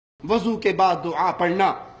وضو کے بعد دعا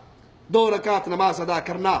پڑھنا، 2 رکعت نماز ادا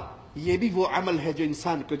کرنا، یہ بھی وہ عمل ہے جو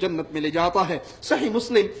انسان کو جنت میں لے جاتا ہے۔ صحیح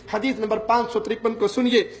مسلم حدیث نمبر 553 کو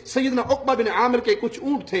سنیے۔ سیدنا عقبہ بن عامر کے کچھ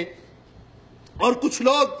اونٹ تھے اور کچھ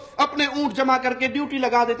لوگ اپنے اونٹ جمع کر کے ڈیوٹی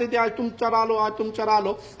لگا دیتے تھے، آج تم چرا لو، آج تم چرا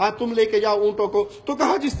لو، آج تم لے کے جاؤ اونٹوں کو۔ تو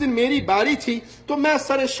کہا جس دن میری باری تھی تو میں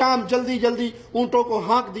سر شام جلدی جلدی اونٹوں کو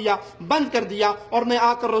ہانک دیا، بند کر دیا، اور میں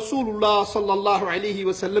آ کر رسول اللہ صلی اللہ علیہ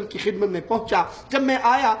وسلم کی خدمت میں پہنچا۔ جب میں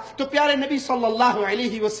آیا تو پیارے نبی صلی اللہ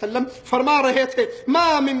علیہ وسلم فرما رہے تھے، ما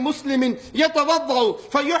من مسلم يتوضأ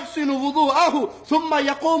فيحسن وضوءه ثم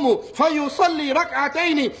يقوم فيصلي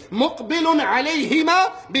ركعتين مقبل عليهما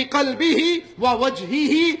بقلبه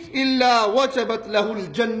ووجهه الا وجبت له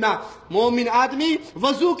الجنہ۔ مومن آدمی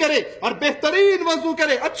وضو کرے اور بہترین وضو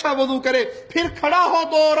کرے، اچھا وضو کرے، پھر کھڑا ہو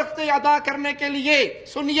 2 رکعتیں ادا کرنے کے لیے۔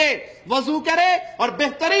 سنیے، وضو کرے اور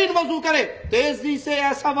بہترین وضو کرے، تیزی سے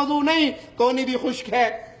ایسا وضو نہیں کونی بھی خشک ہے،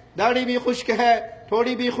 داڑھی بھی خشک ہے،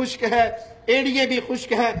 تھوڑی بھی خشک ہے، ایڑیے بھی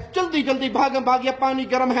خشک ہے، جلدی جلدی بھاگیا، پانی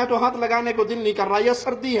گرم ہے تو ہاتھ لگانے کو دل نہیں کر رہا، یا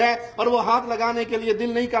سردی ہے اور وہ ہاتھ لگانے کے لیے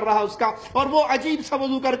دل نہیں کر رہا اس کا، اور وہ عجیب سا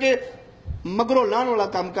وضو کر کے مگرو لان والا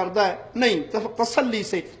کام کرتا ہے۔ نہیں، تسلی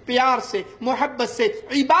سے، پیار سے، محبت سے،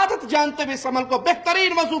 عبادت جانتے ہوئے اس عمل کو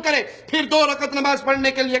بہترین وضو کرے، پھر 2 رکعت نماز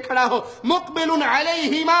پڑھنے کے لیے کھڑا ہو۔ مقبل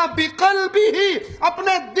علیہما بقلبہ،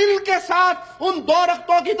 اپنے دل کے ساتھ ان 2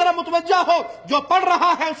 رکعتوں کی طرف متوجہ ہو، جو پڑھ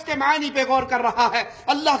رہا ہے اس کے معنی پہ غور کر رہا ہے،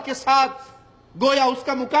 اللہ کے ساتھ گویا اس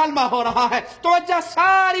کا مکالمہ ہو رہا ہے، توجہ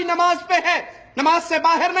ساری نماز پہ ہے، نماز سے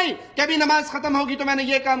باہر نہیں کہ ابھی نماز ختم ہوگی تو میں نے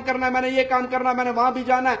یہ کام کرنا ہے، میں نے یہ کام کرنا ہے، میں نے وہاں بھی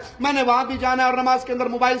جانا ہے، میں نے وہاں بھی جانا ہے، اور نماز کے اندر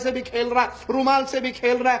موبائل سے بھی کھیل رہا ہے، رومال سے بھی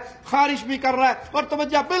کھیل رہا ہے، خارش بھی کر رہا ہے، اور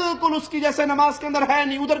توجہ بالکل اس کی جیسے نماز کے اندر ہے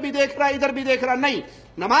نہیں، ادھر بھی دیکھ رہا ہے ادھر بھی دیکھ رہا ہے، نہیں،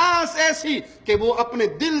 نماز ایسی کہ وہ اپنے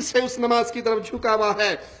دل سے اس نماز کی طرف جھکا ہوا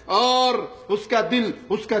ہے، اور اس کا دل،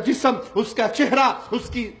 اس کا جسم، اس کا چہرہ، اس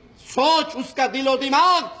کی سوچ، اس کا دل و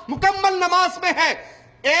دماغ مکمل نماز میں ہے۔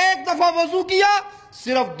 ایک دفعہ وضو کیا،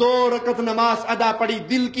 صرف 2 رکعت نماز ادا پڑی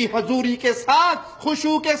دل کی حضوری کے ساتھ،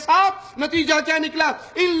 خشوع کے ساتھ، نتیجہ کیا نکلا؟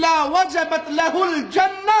 الا وجبت له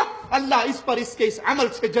الجنہ، اللہ اس پر اس کے اس عمل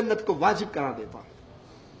سے جنت کو واجب کرا دیتا ہے۔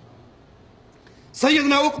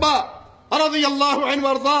 سیدنا عقبہ رضی اللہ عنہ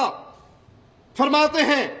وارضا فرماتے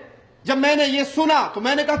ہیں، جب میں نے یہ سنا تو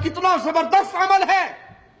میں نے کہا کتنا زبردست عمل ہے،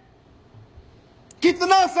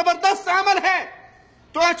 کتنا زبردست عمل ہے۔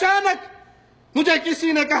 تو اچانک مجھے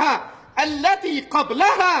کسی نے کہا التی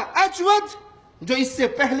قبلہا اجود، جو اس سے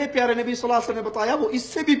پہلے پیارے نبی صلی اللہ علیہ وسلم نے بتایا وہ اس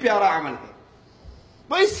سے بھی پیارا عمل ہے،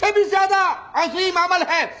 وہ اس سے بھی زیادہ عظیم عمل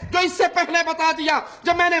ہے جو اس سے پہلے بتا دیا۔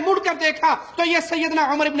 جب میں نے مڑ کر دیکھا تو یہ سیدنا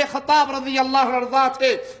عمر ابن خطاب رضی اللہ عنہ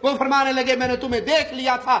تھے، وہ فرمانے لگے میں نے تمہیں دیکھ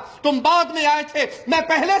لیا تھا، تم بعد میں آئے تھے، میں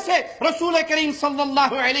پہلے سے رسول کریم صلی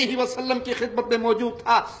اللہ علیہ وسلم کی خدمت میں موجود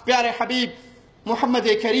تھا۔ پیارے حبیب محمد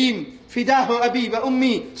کریم فداہ ابی و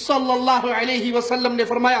امی صلی اللہ علیہ وسلم نے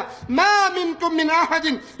فرمایا، ما منکم من احد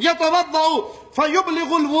یتوضأ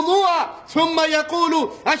فیبلغ الوضوء ثم یقول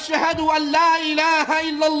اشہد ان لا الہ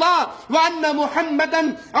الا اللہ وان محمدا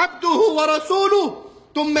عبدہ ورسولہ،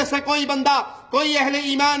 تم میں سے کوئی بندہ، کوئی اہل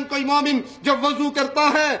ایمان، کوئی مومن جب وضو کرتا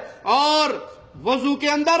ہے اور وضو کے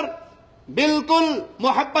اندر بالکل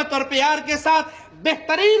محبت اور پیار کے ساتھ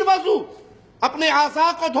بہترین وضو اپنے اعضاء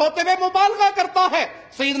کو دھوتے ہوئے مبالغہ کرتا ہے،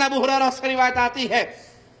 سیدنا ابو ہریرہ سے روایت آتی ہے،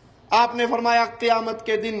 آپ نے فرمایا قیامت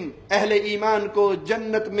کے دن اہل ایمان کو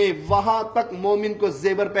جنت میں وہاں تک مومن کو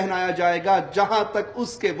زیور پہنایا جائے گا جہاں تک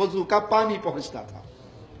اس کے وضو کا پانی پہنچتا تھا۔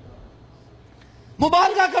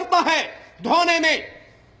 مبالغہ کرتا ہے دھونے میں،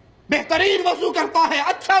 بہترین وضو کرتا ہے،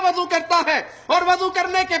 اچھا وضو کرتا ہے، اور وضو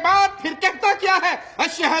کرنے کے بعد پھر کہتا کیا ہے؟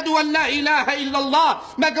 اشہد ان لا الہ الا اللہ،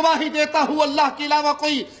 میں گواہی دیتا ہوں اللہ کے علاوہ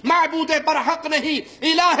کوئی معبود پر حق نہیں،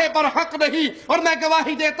 الہ پر حق نہیں، اور میں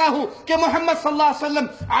گواہی دیتا ہوں کہ محمد صلی اللہ علیہ وسلم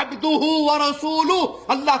عبدہ ورسولہ،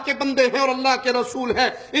 اللہ کے بندے ہیں اور اللہ کے رسول ہیں۔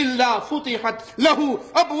 الا فتحت لہ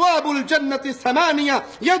ابواب الجنت الثمانیہ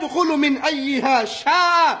یدخل من ایہا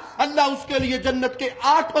شاء، اللہ اس کے لیے جنت کے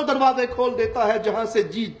 8 دروازے کھول دیتا ہے جہاں سے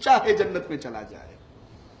جی چاہے جنت میں چلا جائے۔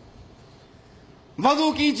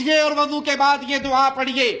 وضو کیجئے اور وضو کے بعد یہ دعا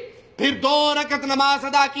پڑھیے، پھر 2 رکعت نماز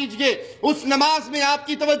ادا کیجئے، اس نماز میں آپ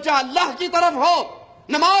کی توجہ اللہ کی طرف ہو،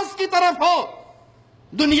 نماز کی طرف ہو،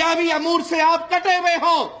 دنیاوی امور سے آپ کٹے ہوئے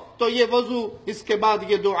ہوں، تو یہ وضو، اس کے بعد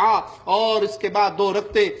یہ دعا، اور اس کے بعد 2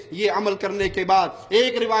 رکعتیں، یہ عمل کرنے کے بعد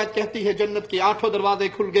ایک روایت کہتی ہے جنت کے 8 دروازے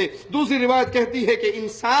کھل گئے، دوسری روایت کہتی ہے کہ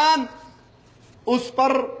انسان اس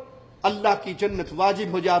پر اللہ کی جنت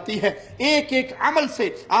واجب ہو جاتی ہے۔ ایک ایک عمل سے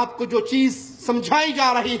آپ کو جو چیز سمجھائی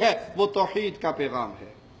جا رہی ہے وہ توحید کا پیغام ہے۔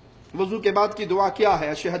 وضو کے بعد کی دعا کیا ہے؟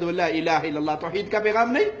 اشہد ان لا الہ الا اللہ، توحید کا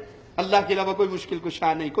پیغام نہیں؟ اللہ کے علاوہ کوئی مشکل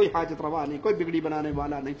کشا نہیں، کوئی حاجت روا نہیں، کوئی بگڑی بنانے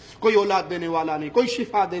والا نہیں، کوئی اولاد دینے والا نہیں، کوئی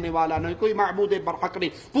شفا دینے والا نہیں، کوئی معبود برحق نہیں،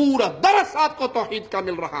 پورا درس آپ کو توحید کا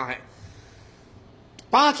مل رہا ہے۔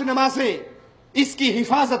 5 نمازیں، اس کی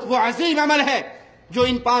حفاظت وہ عظیم عمل ہے جو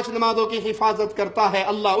ان 5 نمازوں کی حفاظت کرتا ہے،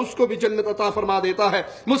 اللہ اس کو بھی جنت عطا فرما دیتا ہے۔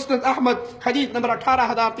 مسند احمد حدیث نمبر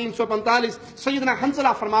 18345، سیدنا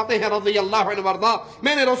حنظلہ فرماتے ہیں رضی اللہ عنہ وارضاہ،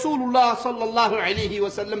 میں نے رسول اللہ صلی اللہ علیہ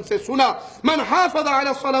وسلم سے سنا، من حافظ علی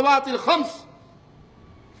الصلوات الخمس،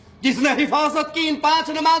 جس نے حفاظت کی ان 5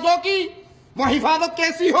 نمازوں کی، وہ حفاظت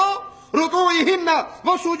کیسی ہو؟ رکوعہن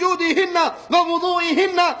وسجودہن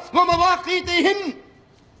ووضوئہن ومواقیتہن،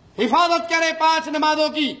 حفاظت کرے 5 نمازوں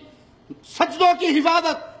کی، سجدوں کی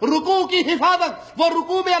حفاظت، رکوع کی حفاظت۔ وہ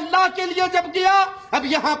رکوع میں اللہ کے لیے جب گیا، اب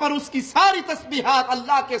یہاں پر اس کی ساری تسبیحات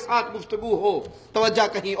اللہ کے ساتھ گفتگو ہو، توجہ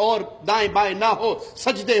کہیں اور دائیں بائیں نہ ہو،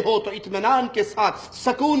 سجدے ہو تو اطمینان کے ساتھ،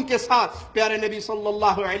 سکون کے ساتھ۔ پیارے نبی صلی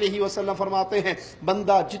اللہ علیہ وسلم فرماتے ہیں،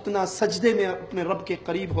 بندہ جتنا سجدے میں اپنے رب کے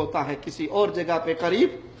قریب ہوتا ہے، کسی اور جگہ پہ قریب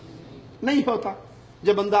نہیں ہوتا۔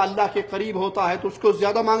 جب بندہ اللہ کے قریب ہوتا ہے تو اس کو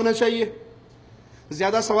زیادہ مانگنا چاہیے،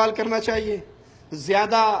 زیادہ سوال کرنا چاہیے،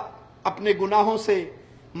 زیادہ اپنے گناہوں سے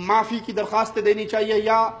معافی کی درخواست دینی چاہیے،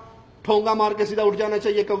 یا ٹھونگا مار کے سیدھا اٹھ جانا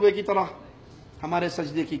چاہیے کوے کی طرح؟ ہمارے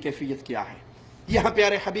سجدے کی کیفیت کیا ہے؟ یہاں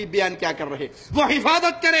پیارے حبیب بیان کیا کر رہے؟ وہ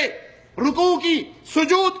حفاظت کرے رکوع کی،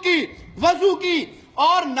 سجود کی، وضو کی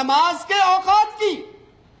اور نماز کے اوقات کی۔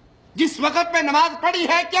 جس وقت میں نماز پڑھی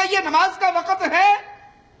ہے، کیا یہ نماز کا وقت ہے؟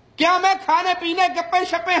 کیا میں کھانے پینے، گپے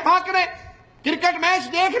شپے ہانکنے، کرکٹ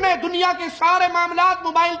میچ دیکھنے، دنیا کے سارے معاملات،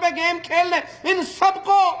 موبائل پہ گیم کھیلنے، ان سب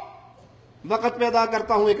کو وقت پہ ادا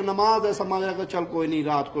کرتا ہوں؟ ایک نماز ایسا مان لیا کہ چل کوئی نہیں،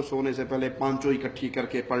 رات کو سونے سے پہلے 5 اکٹھی کر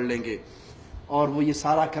کے پڑھ لیں گے، اور وہ یہ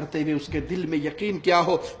سارا کرتے ہوئے اس کے دل میں یقین کیا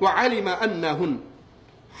ہو، وَعَلِمَ أَنَّهُنْ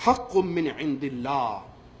حَقٌّ مِّنْ عِنْدِ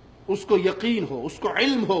اللَّهِ، اس کو یقین ہو، اس کو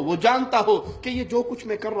علم ہو، وہ جانتا ہو کہ یہ جو کچھ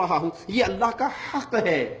میں کر رہا ہوں یہ اللہ کا حق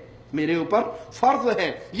ہے، میرے اوپر فرض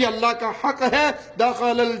ہے، یہ اللہ کا حق ہے۔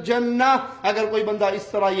 دخل الجنہ، اگر کوئی بندہ اس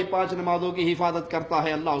طرح یہ 5 نمازوں کی حفاظت کرتا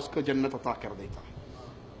ہے، اللہ اس کو جنت عطا کر دیتا ہے۔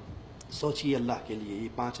 سوچئے اللہ کے لیے یہ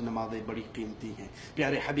 5 نمازیں بڑی قیمتی ہیں۔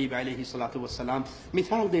 پیارے حبیب علیہ الصلوۃ والسلام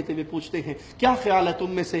مثال دیتے ہوئے پوچھتے ہیں، کیا خیال ہے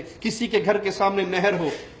تم میں سے کسی کے گھر کے سامنے نہر ہو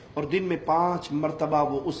اور دن میں 5 مرتبہ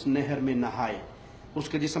وہ اس نہر میں نہائے، اس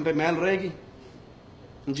کے جسم پہ میل رہے گی؟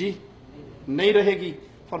 جی نہیں رہے گی۔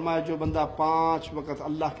 فرمایا جو بندہ 5 وقت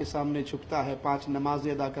اللہ کے سامنے جھکتا ہے، 5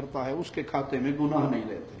 نمازیں ادا کرتا ہے، اس کے کھاتے میں گناہ نہیں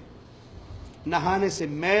لیتے۔ نہانے سے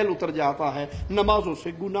میل اتر جاتا ہے، نمازوں سے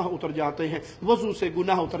گناہ اتر جاتے ہیں، وضو سے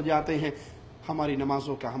گناہ اتر جاتے ہیں۔ ہماری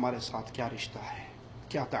نمازوں کا ہمارے ساتھ کیا رشتہ ہے،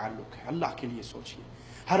 کیا تعلق ہے؟ اللہ کے لیے سوچئے۔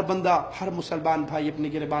 ہر بندہ، ہر مسلمان بھائی اپنے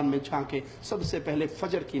گریبان میں جھانکے، سب سے پہلے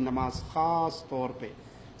فجر کی نماز، خاص طور پہ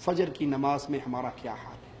فجر کی نماز میں ہمارا کیا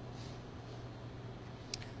حال ہے؟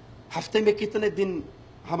 ہفتے میں کتنے دن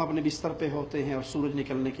ہم اپنے بستر پہ ہوتے ہیں اور سورج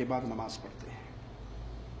نکلنے کے بعد نماز پڑھتے ہیں؟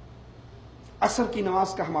 عصر کی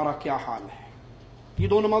نماز کا ہمارا کیا حال ہے؟ یہ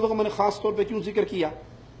 2 نمازوں کو میں نے خاص طور پہ کیوں ذکر کیا؟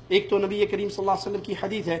 ایک تو نبی کریم صلی اللہ علیہ وسلم کی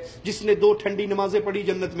حدیث ہے، جس نے 2 ٹھنڈی نمازیں پڑھی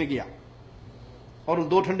جنت میں گیا، اور ان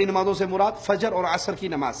 2 ٹھنڈی نمازوں سے مراد فجر اور عصر کی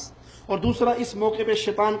نماز۔ اور دوسرا، اس موقع پہ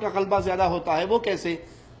شیطان کا غلبہ زیادہ ہوتا ہے۔ وہ کیسے؟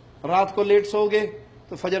 رات کو لیٹ سو گے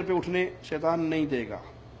تو فجر پہ اٹھنے شیطان نہیں دے گا،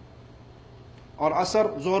 اور عصر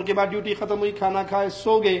ظہر کے بعد ڈیوٹی ختم ہوئی، کھانا کھائے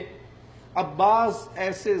سو گئے۔ اب بعض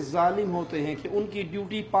ایسے ظالم ہوتے ہیں کہ ان کی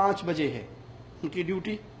ڈیوٹی 5 بجے ہے، ان کی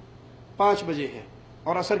ڈیوٹی 5 بجے ہے،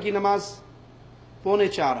 اور عصر کی نماز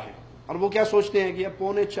 3:45 ہے، اور وہ کیا سوچتے ہیں کہ اب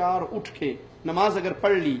 3:45 اٹھ کے نماز اگر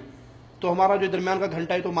پڑھ لی تو ہمارا جو درمیان کا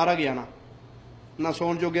گھنٹہ ہے تو مارا گیا نا، نہ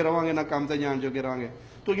سون جوگے رہاں گے، نہ کام تے جان جوگے رہاں گے،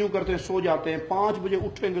 تو یوں کرتے ہیں، سو جاتے ہیں، 5 بجے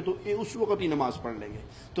اٹھیں گے تو اس وقت ہی نماز پڑھ لیں گے۔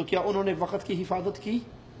 تو کیا انہوں نے وقت کی حفاظت کی؟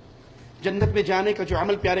 جنت میں جانے کا جو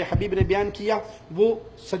عمل پیارے حبیب نے بیان کیا، وہ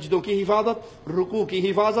سجدوں کی حفاظت، رکوع کی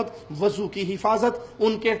حفاظت، وضو کی حفاظت،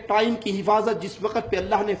 ان کے ٹائم کی حفاظت، جس وقت پہ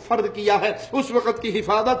اللہ نے فرض کیا ہے اس وقت کی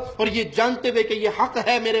حفاظت، اور یہ جانتے ہوئے کہ یہ حق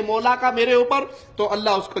ہے میرے مولا کا میرے اوپر، تو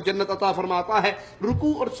اللہ اس کو جنت عطا فرماتا ہے۔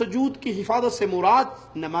 رکوع اور سجود کی حفاظت سے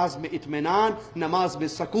مراد نماز میں اطمینان، نماز میں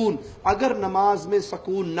سکون۔ اگر نماز میں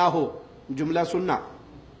سکون نہ ہو، جملہ سننا،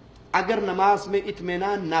 اگر نماز میں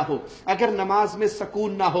اطمینان نہ ہو، اگر نماز میں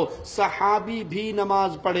سکون نہ ہو، صحابی بھی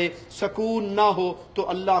نماز پڑھے سکون نہ ہو، تو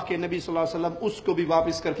اللہ کے نبی صلی اللہ علیہ وسلم اس کو بھی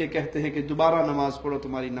واپس کر کے کہتے ہیں کہ دوبارہ نماز پڑھو،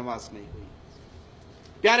 تمہاری نماز نہیں ہوئی۔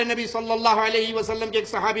 پیارے نبی صلی اللہ علیہ وسلم کے ایک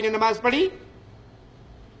صحابی نے نماز پڑھی،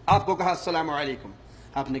 آپ کو کہا السلام علیکم،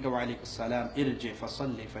 آپ نے کہا وعلیکم السلام، ارجع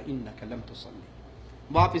فصلی فإنک لم تصلی،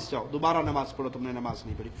 واپس جاؤ، دوبارہ نماز پڑھو، تم نے نماز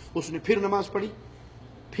نہیں پڑھی۔ اس نے پھر نماز پڑھی،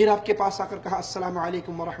 پھر آپ کے پاس آ کر کہا السلام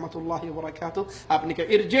علیکم ورحمۃ اللہ وبرکاتہ، آپ نے کہا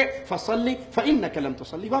ارجع فصلی فانک لم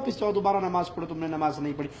تصلی، واپس جاؤ دوبارہ نماز پڑھو، تم نے نماز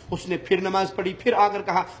نہیں پڑھی۔ اس نے پھر نماز پڑھی، پھر آ کر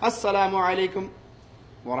کہا السلام علیکم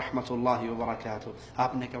ورحمۃ اللہ وبرکاتہ،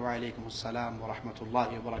 آپ نے کہا وعلیکم السلام ورحمۃ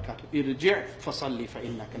اللہ وبرکاتہ، ارجع فصلی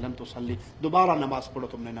فانک لم تصلی، دوبارہ نماز پڑھو،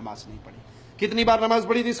 تم نے نماز نہیں پڑھی۔ کتنی بار نماز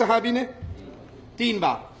پڑھی تھی صحابی نے؟ 3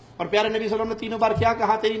 بار۔ اور پیارے نبی صلی اللہ علیہ وسلم نے تینوں بار کیا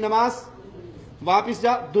کہا؟ تیری نماز، واپس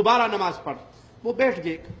جا دوبارہ نماز پڑھ۔ وہ بیٹھ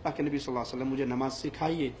گئے، کہ نبی صلی اللہ علیہ وسلم مجھے نماز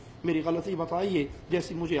سکھائیے، میری غلطی بتائیے،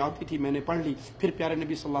 جیسی مجھے آتی تھی میں نے پڑھ لی۔ پھر پیارے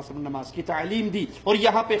نبی صلی اللہ علیہ وسلم نے نماز کی تعلیم دی، اور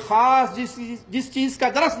یہاں پہ خاص جس چیز کا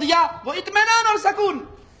درس دیا وہ اطمینان اور سکون۔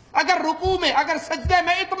 اگر رکوع میں، اگر سجدے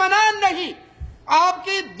میں اطمینان نہیں، آپ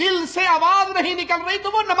کے دل سے آواز نہیں نکل رہی، تو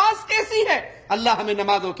وہ نماز کیسی ہے؟ اللہ ہمیں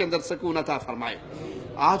نمازوں کے اندر سکون عطا فرمائے۔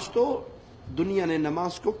 آج تو دنیا نے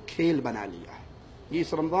نماز کو کھیل بنا لیا ہے۔ یہ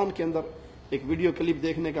اس رمضان کے اندر ایک ویڈیو کلپ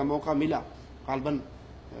دیکھنے کا موقع ملا، غالباً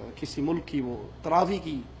کسی ملک کی وہ تراویح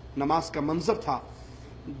کی نماز کا منظر تھا۔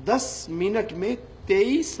 10 منٹ میں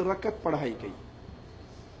 23 رکعت پڑھائی گئی،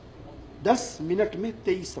 10 منٹ میں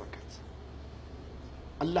 23 رکعت۔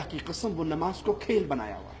 اللہ کی قسم وہ نماز کو کھیل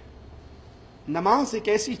بنایا ہوا ہے۔ نماز ایک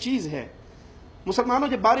ایسی چیز ہے، مسلمانوں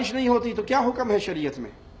جب بارش نہیں ہوتی تو کیا حکم ہے شریعت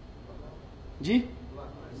میں؟ جی،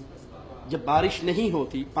 جب بارش نہیں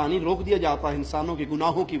ہوتی، پانی روک دیا جاتا ہے انسانوں کے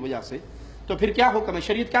گناہوں کی وجہ سے، تو پھر کیا حکم ہے؟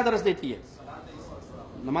 شریعت کیا درس دیتی ہے؟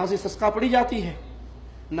 نماز استسقاء پڑھی جاتی ہے۔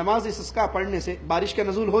 نماز استسقاء پڑھنے سے بارش کا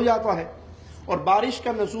نزول ہو جاتا ہے۔ اور بارش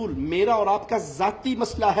کا نزول میرا اور آپ کا ذاتی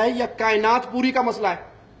مسئلہ ہے یا کائنات پوری کا مسئلہ ہے؟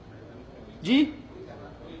 جی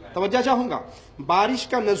توجہ چاہوں گا، بارش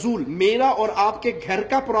کا نزول میرا اور آپ کے گھر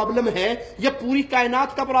کا پرابلم ہے یا پوری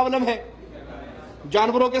کائنات کا پرابلم ہے؟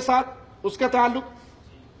 جانوروں کے ساتھ اس کا تعلق،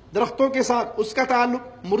 درختوں کے ساتھ اس کا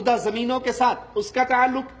تعلق، مردہ زمینوں کے ساتھ اس کا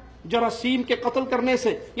تعلق، جراثیم کے قتل کرنے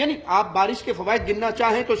سے، یعنی آپ بارش کے فوائد گننا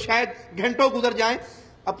چاہیں تو شاید گھنٹوں گزر جائیں۔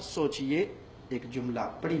 اب سوچئے، ایک جملہ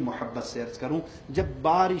بڑی محبت سے عرض کروں، جب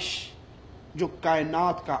بارش جو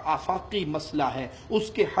کائنات کا آفاقی مسئلہ ہے اس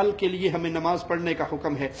کے حل کے لیے ہمیں نماز پڑھنے کا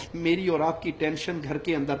حکم ہے، میری اور آپ کی ٹینشن گھر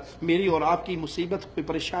کے اندر، میری اور آپ کی مصیبت، کوئی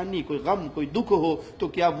پریشانی، کوئی غم، کوئی دکھ ہو، تو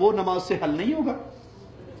کیا وہ نماز سے حل نہیں ہوگا؟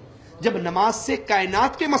 جب نماز سے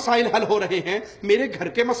کائنات کے مسائل حل ہو رہے ہیں، میرے گھر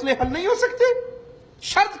کے مسئلے حل نہیں ہو سکتے؟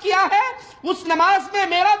 شرط کیا ہے؟ اس نماز میں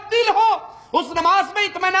میرا دل ہو، اس نماز میں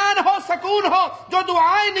اطمینان ہو، سکون ہو، جو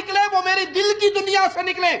دعائیں نکلے وہ میری دل کی دنیا سے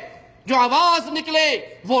نکلے، جو آواز نکلے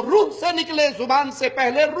وہ روح سے نکلے، زبان سے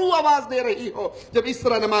پہلے روح آواز دے رہی ہو۔ جب اس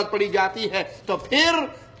طرح نماز پڑھی جاتی ہے تو پھر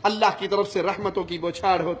اللہ کی طرف سے رحمتوں کی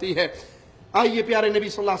بوچھاڑ ہوتی ہے۔ آئیے پیارے نبی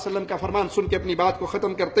صلی اللہ علیہ وسلم کا فرمان سن کے اپنی بات کو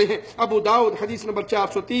ختم کرتے ہیں۔ ابو داؤد حدیث نمبر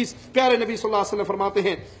 430، پیارے نبی صلی اللہ علیہ وسلم فرماتے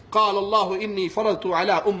ہیں قال اللہ انی فرضت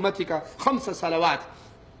علی امتک 5 صلوات،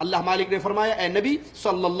 اللہ مالک نے فرمایا اے نبی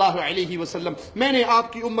صلی اللہ علیہ وسلم، میں نے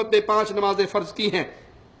آپ کی امت میں 5 نمازیں فرض کی ہیں،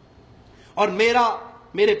 اور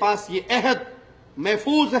میرے پاس یہ عہد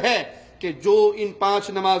محفوظ ہے کہ جو ان 5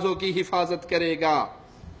 نمازوں کی حفاظت کرے گا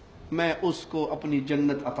میں اس کو اپنی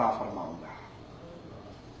جنت عطا فرماؤں گا۔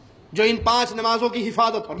 جو ان 5 نمازوں کی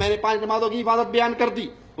حفاظت، اور میں نے 5 نمازوں کی حفاظت بیان کر دی،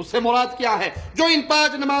 اس سے مراد کیا ہے؟ جو ان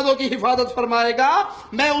 5 نمازوں کی حفاظت فرمائے گا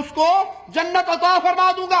میں اس کو جنت عطا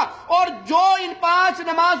فرما دوں گا، اور جو ان 5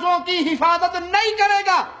 نمازوں کی حفاظت نہیں کرے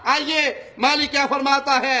گا، آئیے مالک کیا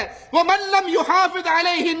فرماتا ہے، وَمَن لَّمْ يُحَافِظْ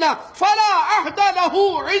عَلَيْهِنَّ فَلَا عَهْدَ لَهُ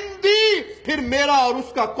عِندِي، پھر میرا اور اس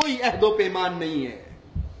کا کوئی عہد و پیمان نہیں ہے۔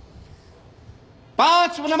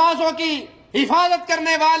 5 نمازوں کی حفاظت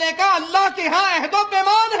کرنے والے کا اللہ کے ہاں عہد و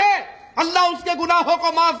پیمان ہے، اللہ اس کے گناہوں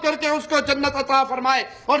کو معاف کر کے اس کو جنت عطا فرمائے،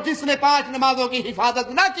 اور جس نے 5 نمازوں کی حفاظت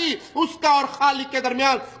نہ کی اس کا اور خالق کے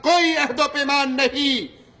درمیان کوئی عہد و پیمان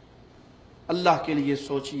نہیں۔ اللہ کے لیے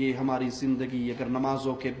سوچئے، ہماری زندگی اگر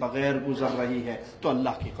نمازوں کے بغیر گزر رہی ہے تو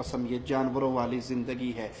اللہ کی قسم یہ جانوروں والی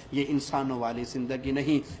زندگی ہے، یہ انسانوں والی زندگی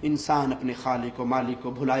نہیں۔ انسان اپنے خالق و مالک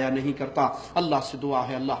کو بھلایا نہیں کرتا۔ اللہ سے دعا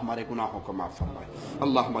ہے اللہ ہمارے گناہوں کو معاف فرمائے،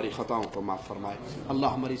 اللہ ہماری خطاؤں کو معاف فرمائے،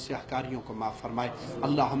 اللہ ہماری سیاہ کاریوں کو معاف فرمائے،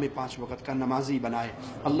 اللہ ہمیں 5 وقت کا نمازی بنائے،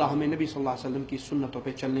 اللہ ہمیں نبی صلی اللہ علیہ وسلم کی سنتوں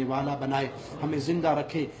پہ چلنے والا بنائے، ہمیں زندہ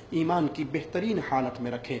رکھے، ایمان کی بہترین حالت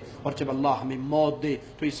میں رکھے، اور جب اللہ ہمیں موت دے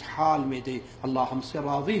تو اس حال میں دے اللہ ہم سے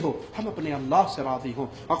راضی ہو، ہم اپنے اللہ سے راضی ہوں۔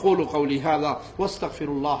 اقول قولی ھذا واستغفر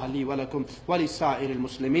اللہ لی ولکم ولسائر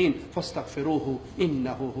المسلمین فاستغفروہ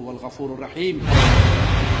انہ هو الغفور الرحیم۔